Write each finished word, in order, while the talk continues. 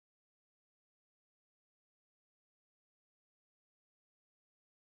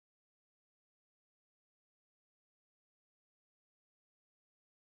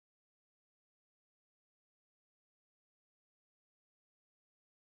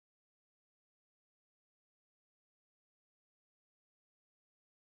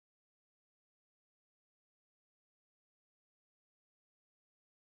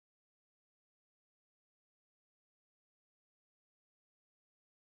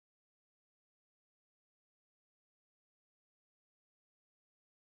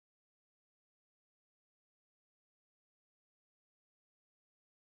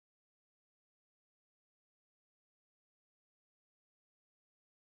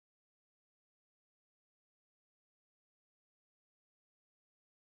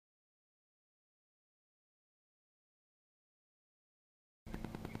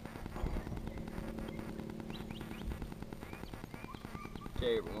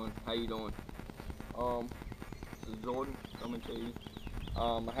Okay everyone, how you doing? This is Jordan coming to you.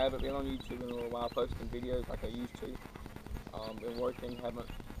 I haven't been on YouTube in a little while posting videos like I used to. Been working, haven't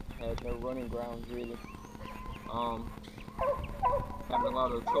had no running grounds really. Um, Having a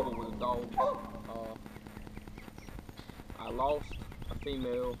lot of trouble with the dogs. I lost a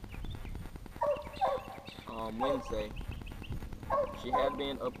female Wednesday. She had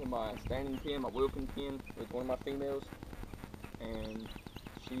been up in my standing pen, my whooping pen with one of my females, and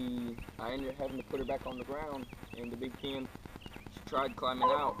I ended up having to put her back on the ground in the big pen. She tried climbing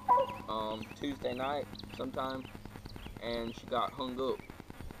out Tuesday night sometime, and she got hung up.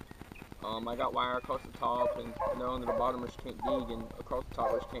 I got wire across the top and under the bottom where she can't dig, and across the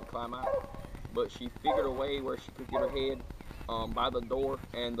top where she can't climb out. But she figured a way where she could get her head by the door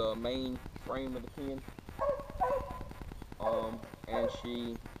and the main frame of the pen, and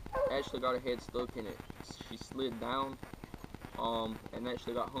she actually got her head stuck in it. She slid down and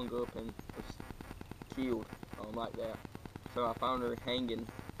actually got hung up and was killed like that. So I found her hanging,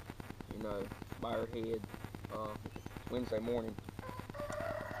 by her head Wednesday morning.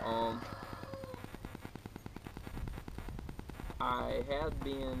 I have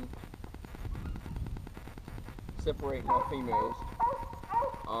been separating my females.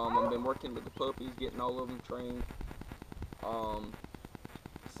 I've been working with the puppies, getting all of them trained.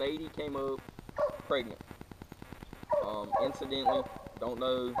 Sadie came up pregnant. Incidentally, don't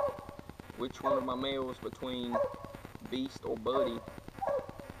know which one of my males between Beast or Buddy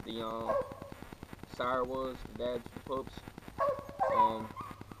the sire was, the dad's the pups.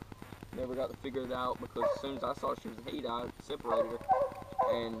 Never got to figure it out because as soon as I saw she was a heat, I separated her,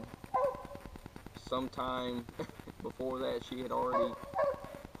 and sometime before that she had already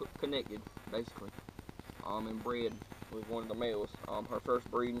connected basically, and bred with one of the males. Her first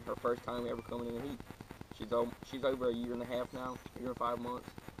breeding, her first time ever coming in the heat. She's over a year and a half now, a year and 5 months.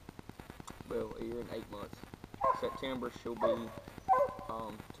 Well, a year and 8 months. September she'll be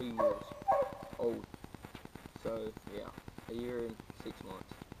 2 years old. So yeah, a year and 6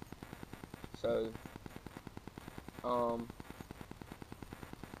 months. So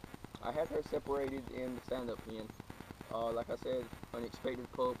I had her separated in the stand-up pen. Like I said,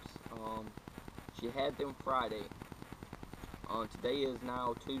 unexpected pups. She had them Friday. Today is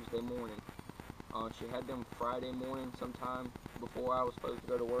now Tuesday morning. She had them Friday morning sometime before I was supposed to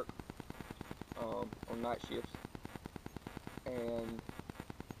go to work on night shifts. And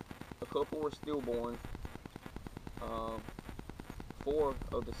a couple were stillborn. 4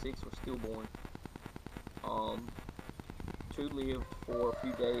 of the 6 were stillborn. 2 lived for a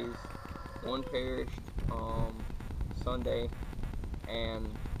few days. 1 perished Sunday,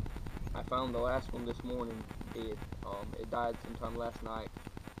 and I found the last one this morning dead. It died sometime last night.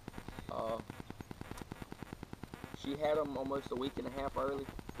 She had them almost a week and a half early.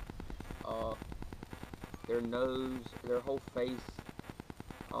 Their nose, their whole face,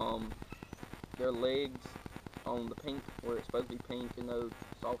 their legs on the pink, where it's supposed to be pink, and those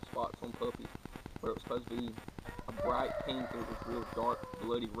soft spots on puppies, where it was supposed to be a bright pink, it was real dark,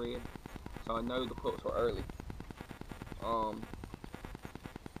 bloody red. So I know the pups were early.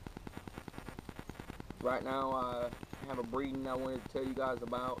 Right now I have a breeding I wanted to tell you guys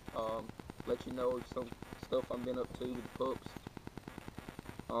about, let you know some stuff I've been up to with the pups.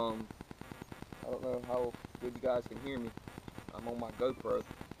 I don't know how good you guys can hear me. I'm on my GoPro.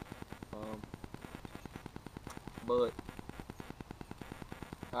 But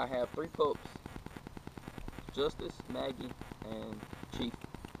I have 3 pups: Justice, Maggie, and Chief.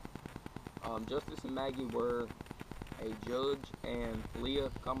 Justice and Maggie were a Judge and Leah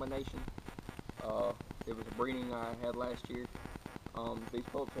combination. It was a breeding I had last year. These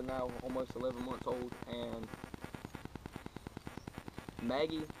pups are now almost 11 months old, and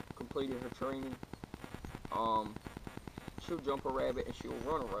Maggie completed her training. She'll jump a rabbit and she'll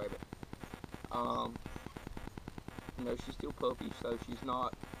run a rabbit. She's still puppy, so she's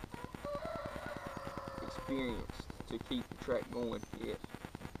not experienced to keep the track going yet.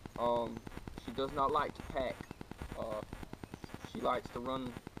 She does not like to pack. She likes to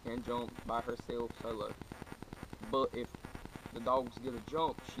run and jump by herself solo. But if the dogs get a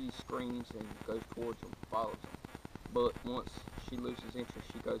jump, she screams and goes towards them, follows them. But once she loses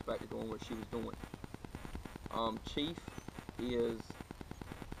interest, she goes back to doing what she was doing. Chief is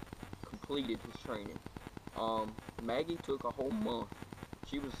completed his training. Maggie took a whole month.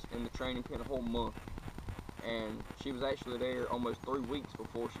 She was in the training pen a whole month, and she was actually there almost 3 weeks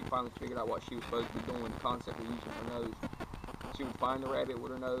before she finally figured out what she was supposed to be doing, the concept of using her nose. She would find the rabbit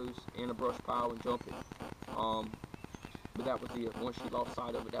with her nose in a brush pile and jump it. But that was it. Once she lost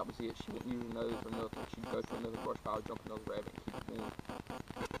sight of it, that was it. She wouldn't use her nose or nothing. She'd go to another brush pile, jump another rabbit, and keep it going.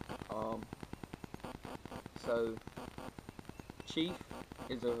 So Chief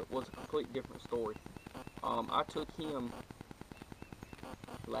was a complete different story. I took him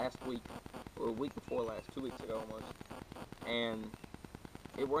last week, or a week before last, 2 weeks ago almost, and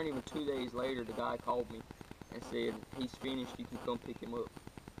it weren't even 2 days later the guy called me and said he's finished, you can come pick him up.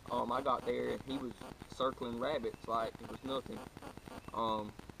 I got there and he was circling rabbits like it was nothing.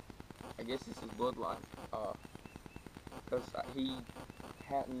 I guess this is bloodline, because he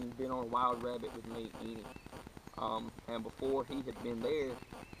hadn't been on a wild rabbit with me any. And before he had been there,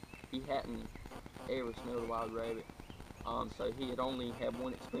 he hadn't ever smelled a wild rabbit. So he had only had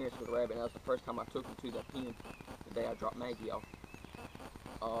one experience with a rabbit, and that was the first time I took him to that pen the day I dropped Maggie off.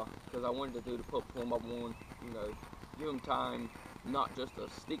 Because I wanted to do the pups one by one, give them time not just to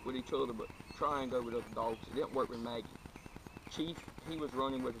stick with each other, but try and go with other dogs. It didn't work with Maggie. Chief, he was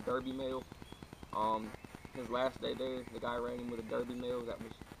running with a Derby male. His last day there, the guy ran him with a Derby male that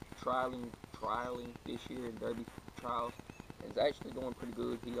was trialing this year in Derby trials. It's actually going pretty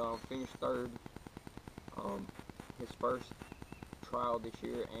good. He finished third his first trial this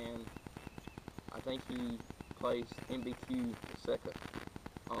year, and I think he placed MBQ second.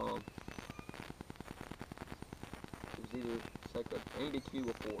 It was either second, MBQ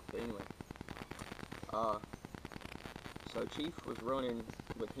or fourth, but anyway. So Chief was running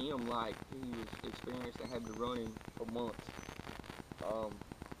with him like he was experienced and had been running for months.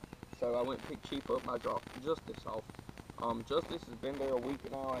 So I went and picked Chief up and I dropped Justice off. Justice has been there a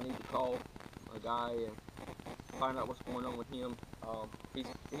week now. I need to call a guy and find out what's going on with him.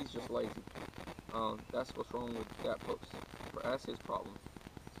 He's just lazy. That's what's wrong with that pup. That's his problem.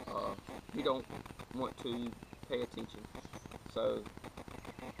 He don't want to pay attention. So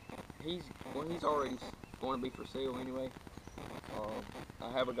he's already going to be for sale anyway.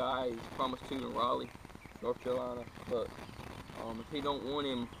 I have a guy he's promised to in Raleigh, North Carolina, but if he don't want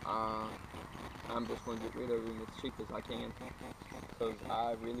him, I'm just going to get rid of him as cheap as I can, because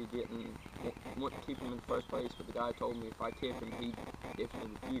I really didn't want to keep him in the first place, but the guy told me if I kept him, he'd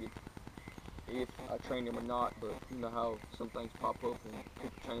definitely refute it if I trained him or not. But you know how some things pop up and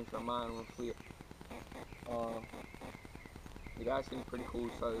people change their mind on a flip. The guy seems pretty cool,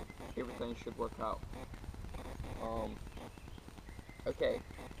 so everything should work out. Okay,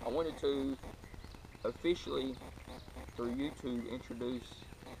 I wanted to officially, through YouTube, introduce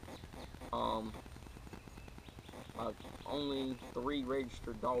my only 3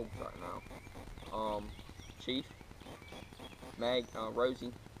 registered dogs right now. Chief,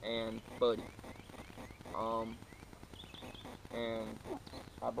 Rosie, and Buddy. And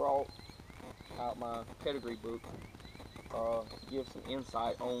I brought out my pedigree book to give some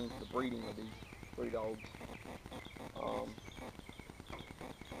insight on the breeding of these 3 dogs.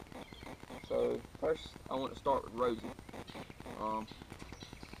 So first I want to start with Rosie.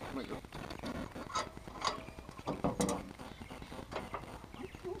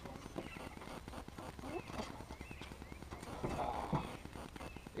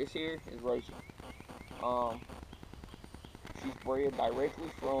 This here is Rosie. She's bred directly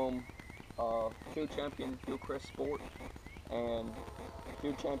from field champion Hillcrest Sport and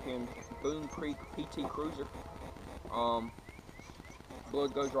field champion Boone Creek PT Cruiser.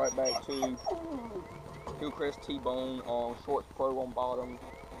 Blood goes right back to Hillcrest T-Bone on Shorts Pro on bottom,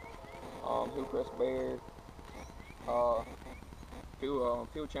 Hillcrest Bear,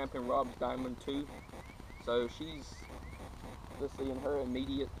 field champion Rob's Diamond 2. So she's, let's see, in her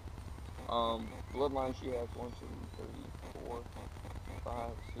immediate bloodline she has 1, 2, 3, 4,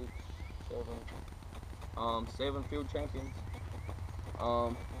 5, 6, 7, 7 field champions.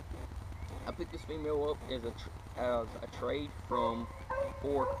 I picked this female up as a trade from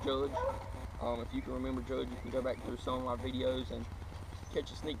Judge. If you can remember Judge, you can go back through some of my videos and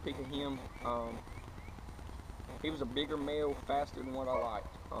catch a sneak peek of him. He was a bigger male, faster than what I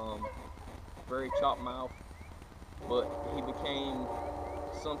liked. Very chopped mouth, but he became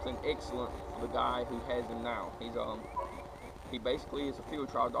something excellent for the guy who has him now. He basically is a field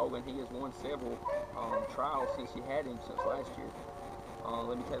trial dog, and he has won several trials since he had him since last year.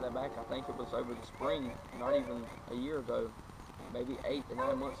 Let me take that back. I think it was over the spring, not even a year ago, maybe 8 to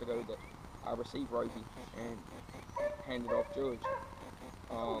 9 months ago, that I received Rosie and handed off Judge.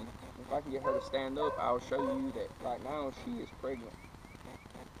 If I can get her to stand up, I'll show you that right now she is pregnant.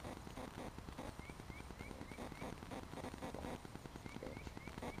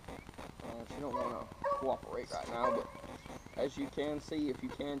 She don't want to cooperate right now, but as you can see, if you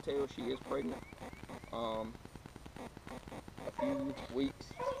can tell, she is pregnant. A few weeks.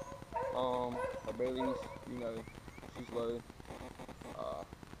 Her belly's, she's low.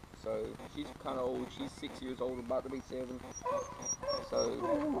 So she's kind of old. She's 6 years old, about to be 7.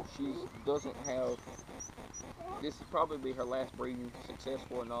 So she doesn't have. This will probably be her last breeding,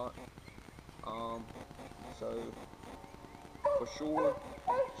 successful or not. So for sure,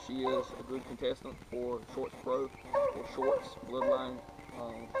 she is a good contestant for Shorts Pro or Shorts Bloodline,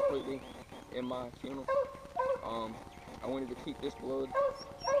 completely in my kennel. I wanted to keep this blood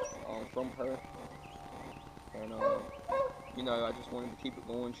from her, and you know, I just wanted to keep it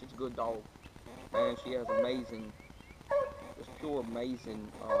going. She's a good dog, and she has amazing, just pure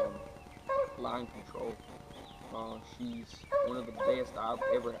amazing line control. She's one of the best I've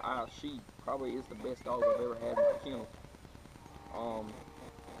ever. She probably is the best dog I've ever had in my kennel.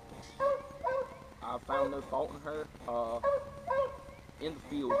 I found no fault in her in the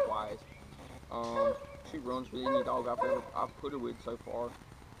field wise. She runs with any dog I've put her with so far.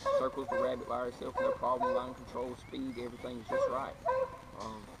 Circles the rabbit by herself, no problem. Line control, speed, everything is just right.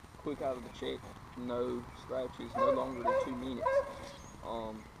 Quick out of the check, no scratches, no longer than 2 minutes.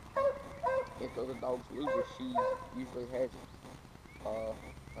 If other dogs lose her, she usually has it.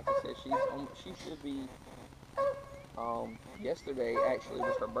 Like I said, she should be. Yesterday actually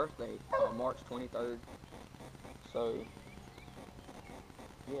was her birthday, March 23rd. So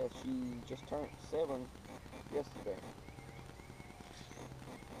yeah, she just turned 7 yesterday.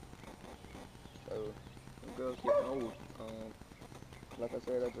 So the girl's getting old. Like I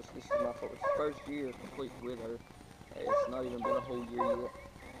said, this is my first year complete with her. It's not even been a whole year yet,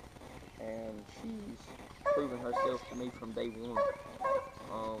 and she's proven herself to me from day one.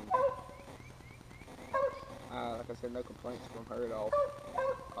 Like I said, no complaints from her at all.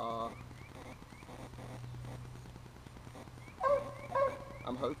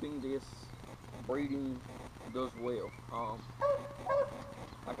 I'm hoping this breeding does well.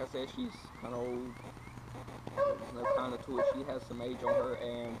 Like I said, she's kind of old. There's no kind of to it. She has some age on her,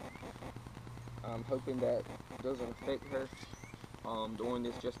 and I'm hoping that doesn't affect her during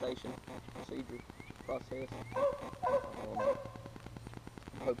this gestation process. I'm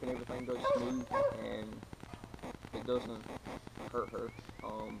hoping everything goes smooth and it doesn't hurt her.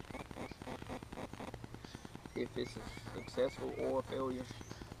 If it's successful or a failure,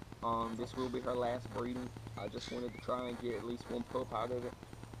 this will be her last breeding. I just wanted to try and get at least 1 pup out of it.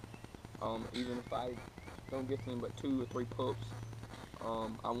 Even if I don't get them but 2 or 3 pups,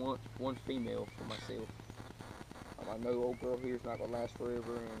 I want 1 female for myself. I know old girl here is not gonna last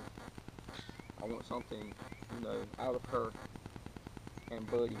forever, and I want something, you know, out of her and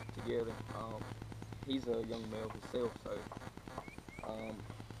Buddy together. He's a young male himself, so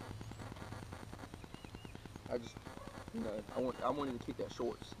I just, you know, I wanted to keep that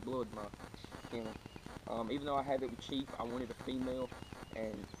Shorts blood in my kennel. Even though I had it with Chief, I wanted a female,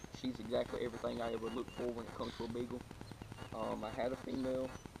 and she's exactly everything I ever looked for when it comes to a beagle. I had a female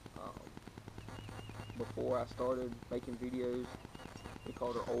before I started making videos. We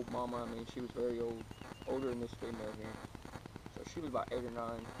called her Old Mama. I mean, she was very old, older than this female here. So she was about 8 or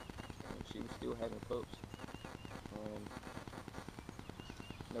 9, and she was still having pups.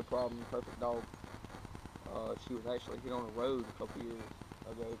 No problem, perfect dog. She was actually hit on the road a couple years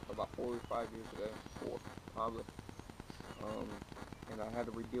ago, about 4 or 5 years ago, 4 probably. And I had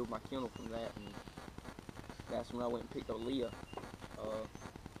to rebuild my kennel from that, and that's when I went and picked up Leah.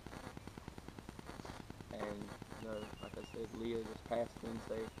 And you know, like I said, Leah just passed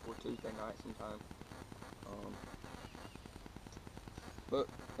Wednesday or Tuesday night sometime. But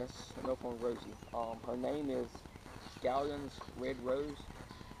that's enough on Rosie. Her name is Scallion's Red Rose.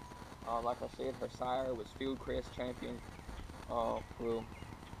 Like I said, her sire was Fieldcrest champion.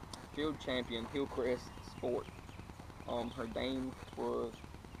 Field champion Hillcrest Sport. Her dame was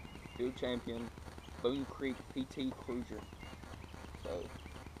field champion Boone Creek PT Cruiser. So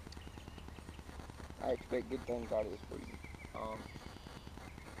I expect good things out of this breeding.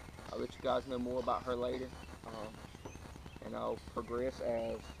 I'll let you guys know more about her later, and I'll progress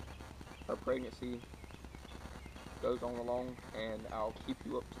as her pregnancy goes on along, and I'll keep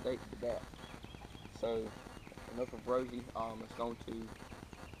you up to date with that. So enough of Rosie. Let's go to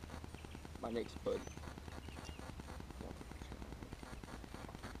my next buddy.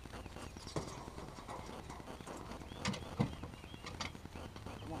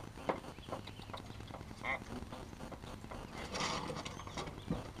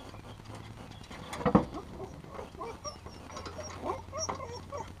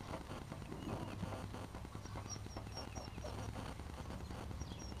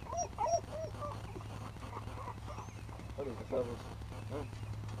 What is the fellas?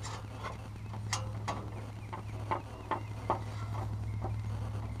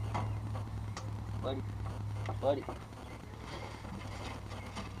 Buddy.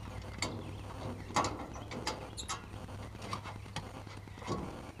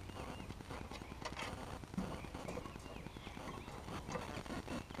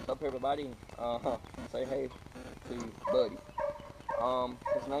 up, everybody? Say hey to Buddy.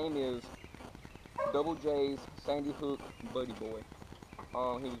 His name is Double J's Sandy Hook Buddy Boy.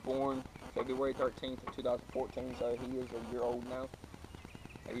 He was born February 13th of 2014, so he is a year old now.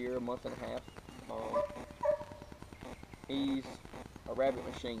 A year, a month and a half. He's a rabbit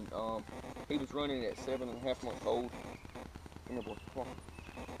machine. He was running at 7.5 months old. Come here, boy. Come on.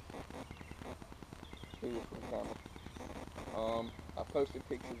 Do this for the camera. I posted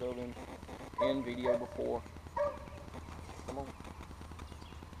pictures of him in video before. Come on.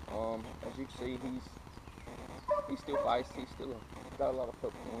 As you can see, he's still feisty. He's still got a lot of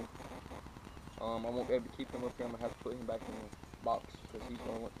pups in him. I won't be able to keep him up here. I'm gonna have to put him back in the box because he's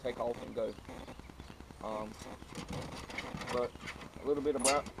gonna take off and go. But a little bit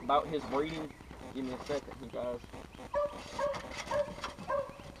about his breeding. Give me a second, you guys.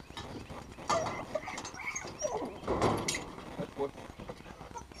 That's what.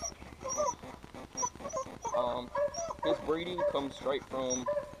 His breeding comes straight from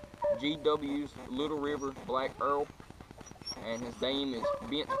GW's Little River Black Earl, and his name is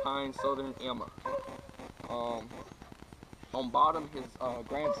Bench Pine Southern Emma. On bottom, his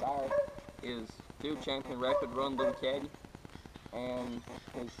grandsire is field champion Rapid Run Little Caddy, and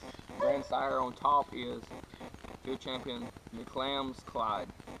his grandsire on top is field champion McClam's Clyde.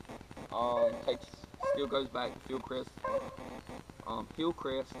 Still goes back to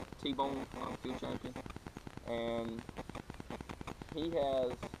Hillcrest T-Bone field champion, and he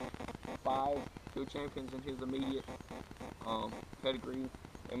has 5 field champions in his immediate pedigree.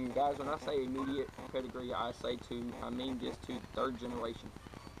 And guys, when I say immediate pedigree, I mean just to the 3rd generation.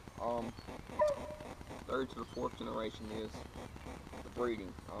 3rd to the 4th generation is the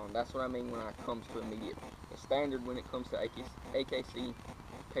breeding. That's what I mean when it comes to immediate. It's standard when it comes to AKC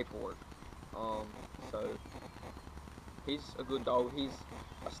paperwork. So he's a good dog. He's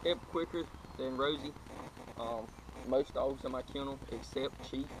a step quicker than Rosie. Most dogs in my kennel, except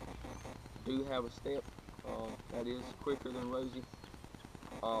Chief, do have a step that is quicker than Rosie.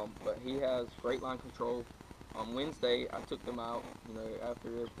 But he has great line control. On Wednesday, I took them out, after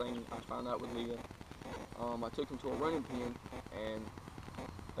everything I found out with Leah. I took them to a running pen, and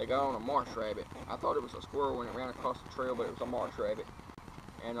they got on a marsh rabbit. I thought it was a squirrel when it ran across the trail, but it was a marsh rabbit.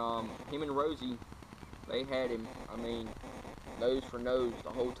 And him and Rosie, they had him, nose for nose the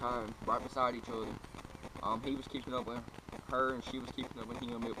whole time, right beside each other. He was keeping up with her, and she was keeping up with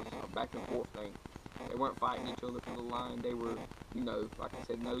him. It was a back and forth thing. They weren't fighting each other for the line. They were, like I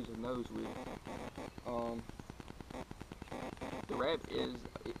said, nose to nose with. The rabbit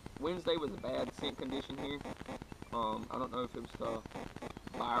Wednesday was a bad scent condition here. I don't know if it was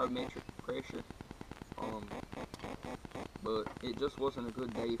barometric pressure, but it just wasn't a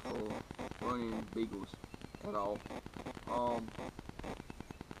good day for running beagles at all.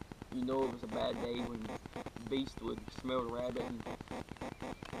 It was a bad day when Beast would smell the rabbit, and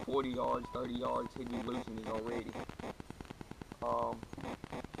 40 yards, 30 yards, he'd be losing it already.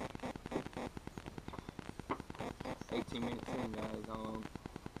 18 minutes in, guys.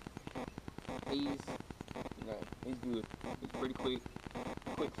 He's good. He's pretty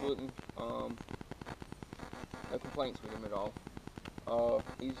quick footing. No complaints with him at all.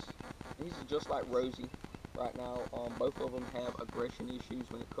 He's just like Rosie right now. Both of them have aggression issues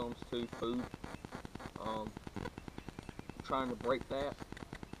when it comes to food. Trying to break that.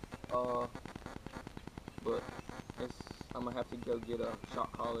 But I'm gonna have to go get a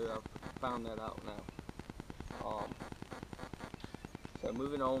shock collar. I've found that out now. So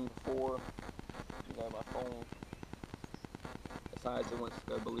moving on before my phone decides it wants to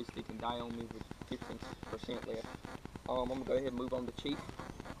go ballistic and die on me with 15% left. I'm gonna go ahead and move on to Chief.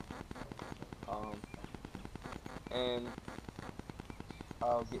 And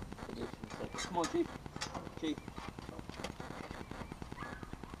I'll get to this in a second. Come on, Chief. Chief.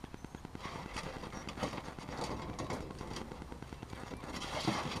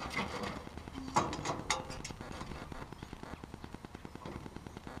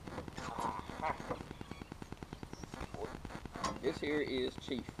 This here is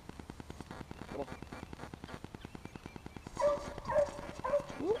Chief. Come on.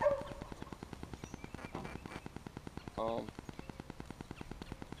 Whoop.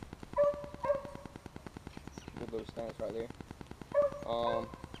 Good little stance right there.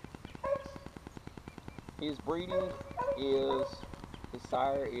 His breeding is, his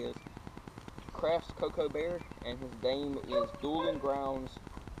sire is Crafts Cocoa Bear, and his dame is Dueling Grounds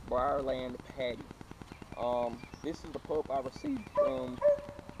Briarland Patty. This is the pup I received from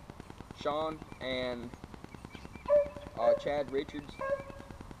Sean and Chad Richards.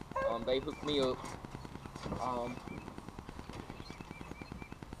 They hooked me up.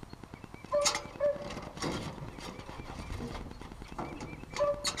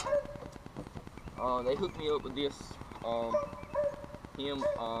 They hooked me up with this.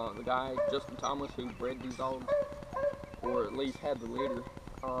 The guy Justin Thomas, who bred these dogs, or at least had the litter.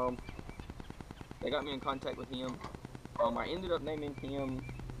 They got me in contact with him. I ended up naming him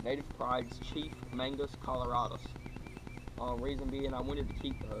Native Pride's Chief Mangus Coloradus. Reason being, I wanted to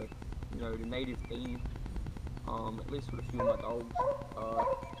keep the native theme, at least with a few of my dogs.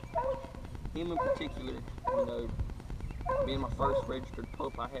 Him in particular, being my first registered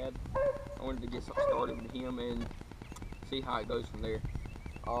pup I had, I wanted to get something started with him and see how it goes from there.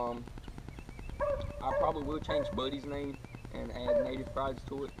 I probably will change Buddy's name and add Native Prides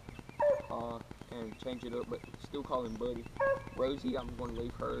to it, and change it up, but still call him Buddy. Rosie, I'm going to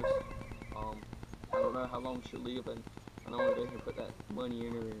leave hers. I don't know how long she'll live, and I don't want to go ahead and put that money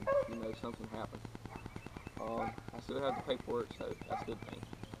in her and, something happens. I still have the paperwork, so that's a good thing.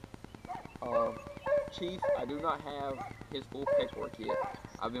 Chief, I do not have his full paperwork yet.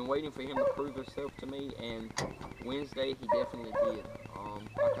 I've been waiting for him to prove himself to me, and Wednesday he definitely did.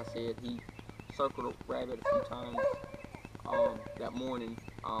 Like I said, he circled a rabbit a few times that morning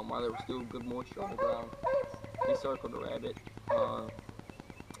while there was still good moisture on the ground. He circled a rabbit,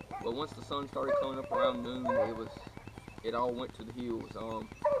 but once the sun started coming up around noon, it all went to the hills.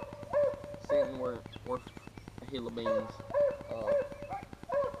 Sitting were a hill of beans.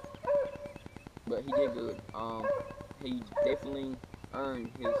 But he did good. He definitely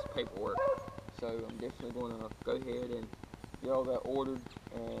earned his paperwork, so I'm definitely going to go ahead and get all that ordered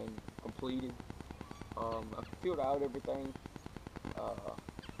and completed. I filled out everything,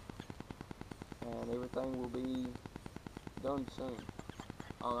 and everything will be done soon.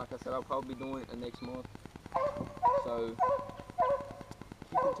 Like I said, I'll probably be doing it the next month, so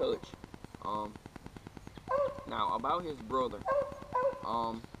keep in touch. Now about his brother,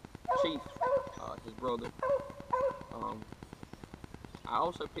 Chief, his brother. I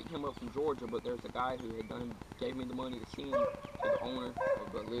also picked him up from Georgia, but there's a guy who gave me the money to send to the owner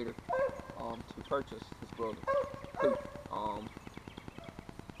of the litter to purchase his brother, Coop.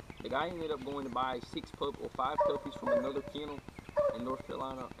 The guy ended up going to buy 5 puppies from another kennel in North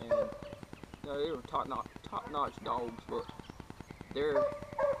Carolina, and they were top-notch dogs, but they're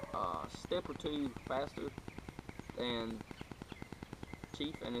a step or two faster than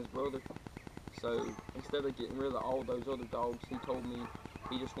Chief and his brother. So instead of getting rid of all those other dogs, he told me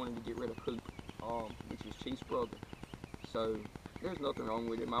he just wanted to get rid of Coop, which is Chief's brother. So there's nothing wrong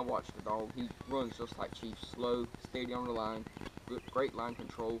with him. I watched the dog. He runs just like Chief, slow, steady on the line, great line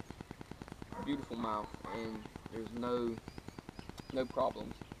control, beautiful mouth, and there's no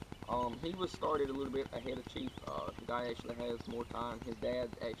problems. He was started a little bit ahead of Chief. The guy actually has more time. His dad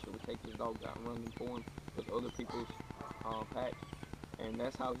actually would take his dogs out and run them for him with other people's packs. And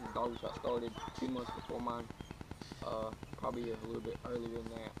that's how his dogs got started 2 months before mine, probably a little bit earlier than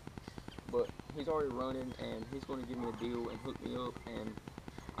that. But he's already running, and he's going to give me a deal and hook me up, and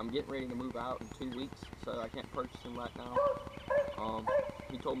I'm getting ready to move out in 2 weeks, so I can't purchase him right now.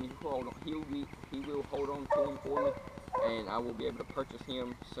 He told me he will hold on to him for me, and I will be able to purchase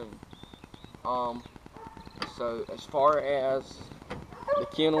him soon. So as far as the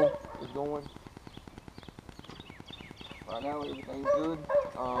kennel is going, right now everything's good.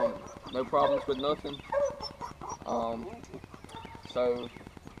 No problems with nothing. So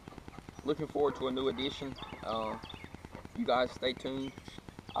looking forward to a new addition. You guys stay tuned.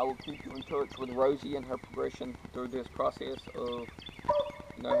 I will keep you in touch with Rosie and her progression through this process of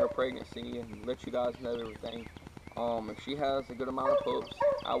her pregnancy, and let you guys know everything. If she has a good amount of pups,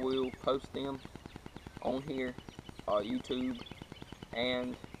 I will post them on here, YouTube,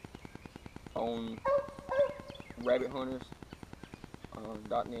 and on Rabbit Hunters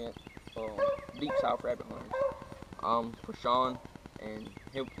 .net, Deep South Rabbit Hunters, for Sean, and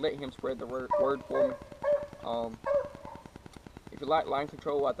he'll let him spread the word for me. If you like line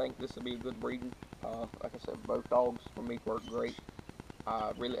control, I think this will be a good breeding. Like I said, both dogs for me work great.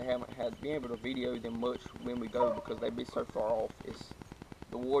 I really haven't been able to video them much when we go because they be so far off.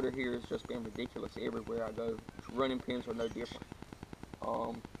 The water here has just been ridiculous everywhere I go. Running pins are no different.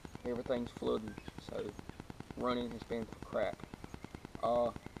 Everything's flooding, so running has been crap.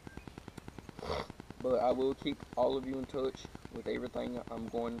 But I will keep all of you in touch with everything I'm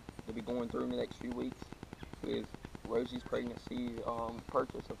going to be going through in the next few weeks with Rosie's pregnancy,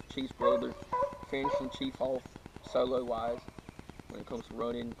 purchase of Chief's brother, finishing Chief off solo-wise when it comes to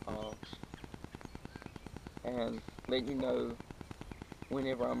running, and letting you know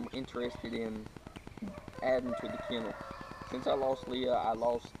whenever I'm interested in adding to the kennel. Since I lost Leah, I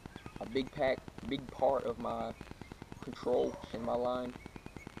lost a big part of my control in my line.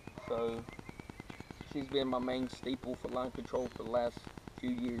 So she's been my main staple for line control for the last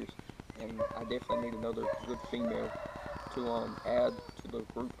few years, and I definitely need another good female to add to the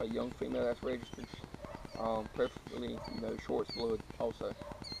group, a young female that's registered, preferably, you know, Short's blood also.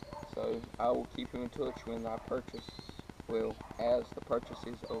 So I will keep you in touch when I purchase, well, as the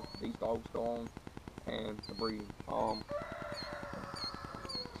purchases of these dogs go on and the breeding.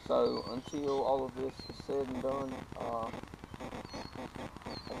 So until all of this is said and done,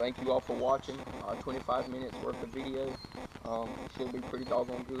 thank you all for watching 25 minutes worth of video. Should be pretty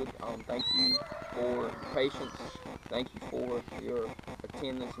doggone good. Thank you for your patience. Thank you for your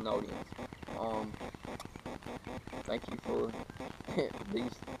attendance and audience. Thank you for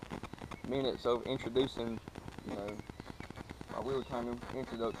these minutes of introducing, you know, my wheel time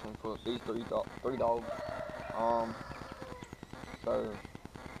introduction for these three dogs. So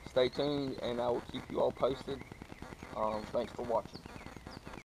stay tuned, and I will keep you all posted. Thanks for watching.